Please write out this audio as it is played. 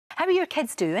How are your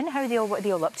kids doing? How are they all? What are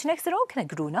they all up to next? They're all kind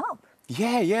of grown up.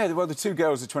 Yeah. Well, the two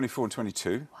girls are 24 and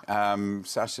 22.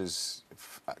 Sasha's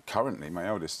currently, my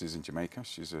eldest, is in Jamaica.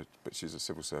 She's a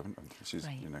civil servant. She's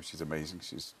she's amazing.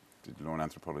 She's did law and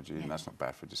anthropology, and that's not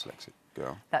bad for a dyslexic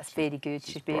girl. That's very good.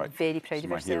 She's very proud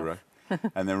of herself. Hero.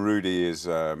 And then Rudy is,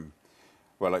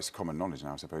 well, it's common knowledge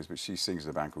now, I suppose, but she sings in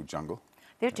a band called Jungle.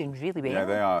 They're doing really well. Yeah,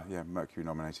 they are. Yeah, Mercury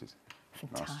nominated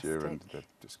Fantastic. last year, and they've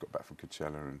just got back from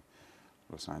Coachella and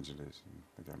Los Angeles, and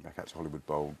they're going back out to Hollywood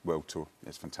Bowl World Tour.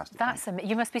 It's fantastic.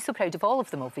 You must be so proud of all of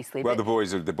them, obviously. Well, the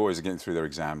boys are getting through their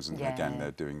exams, and again,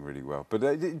 they're doing really well. But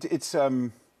it's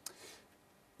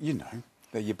you know,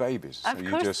 they're your babies. Of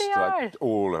course just they are. like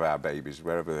all of our babies,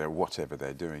 wherever they're, whatever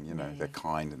they're doing, you know, they're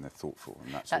kind and they're thoughtful,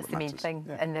 and that's all that the main matters. thing,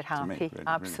 Yeah, and they're happy. me, really,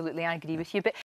 Absolutely, I agree with you. But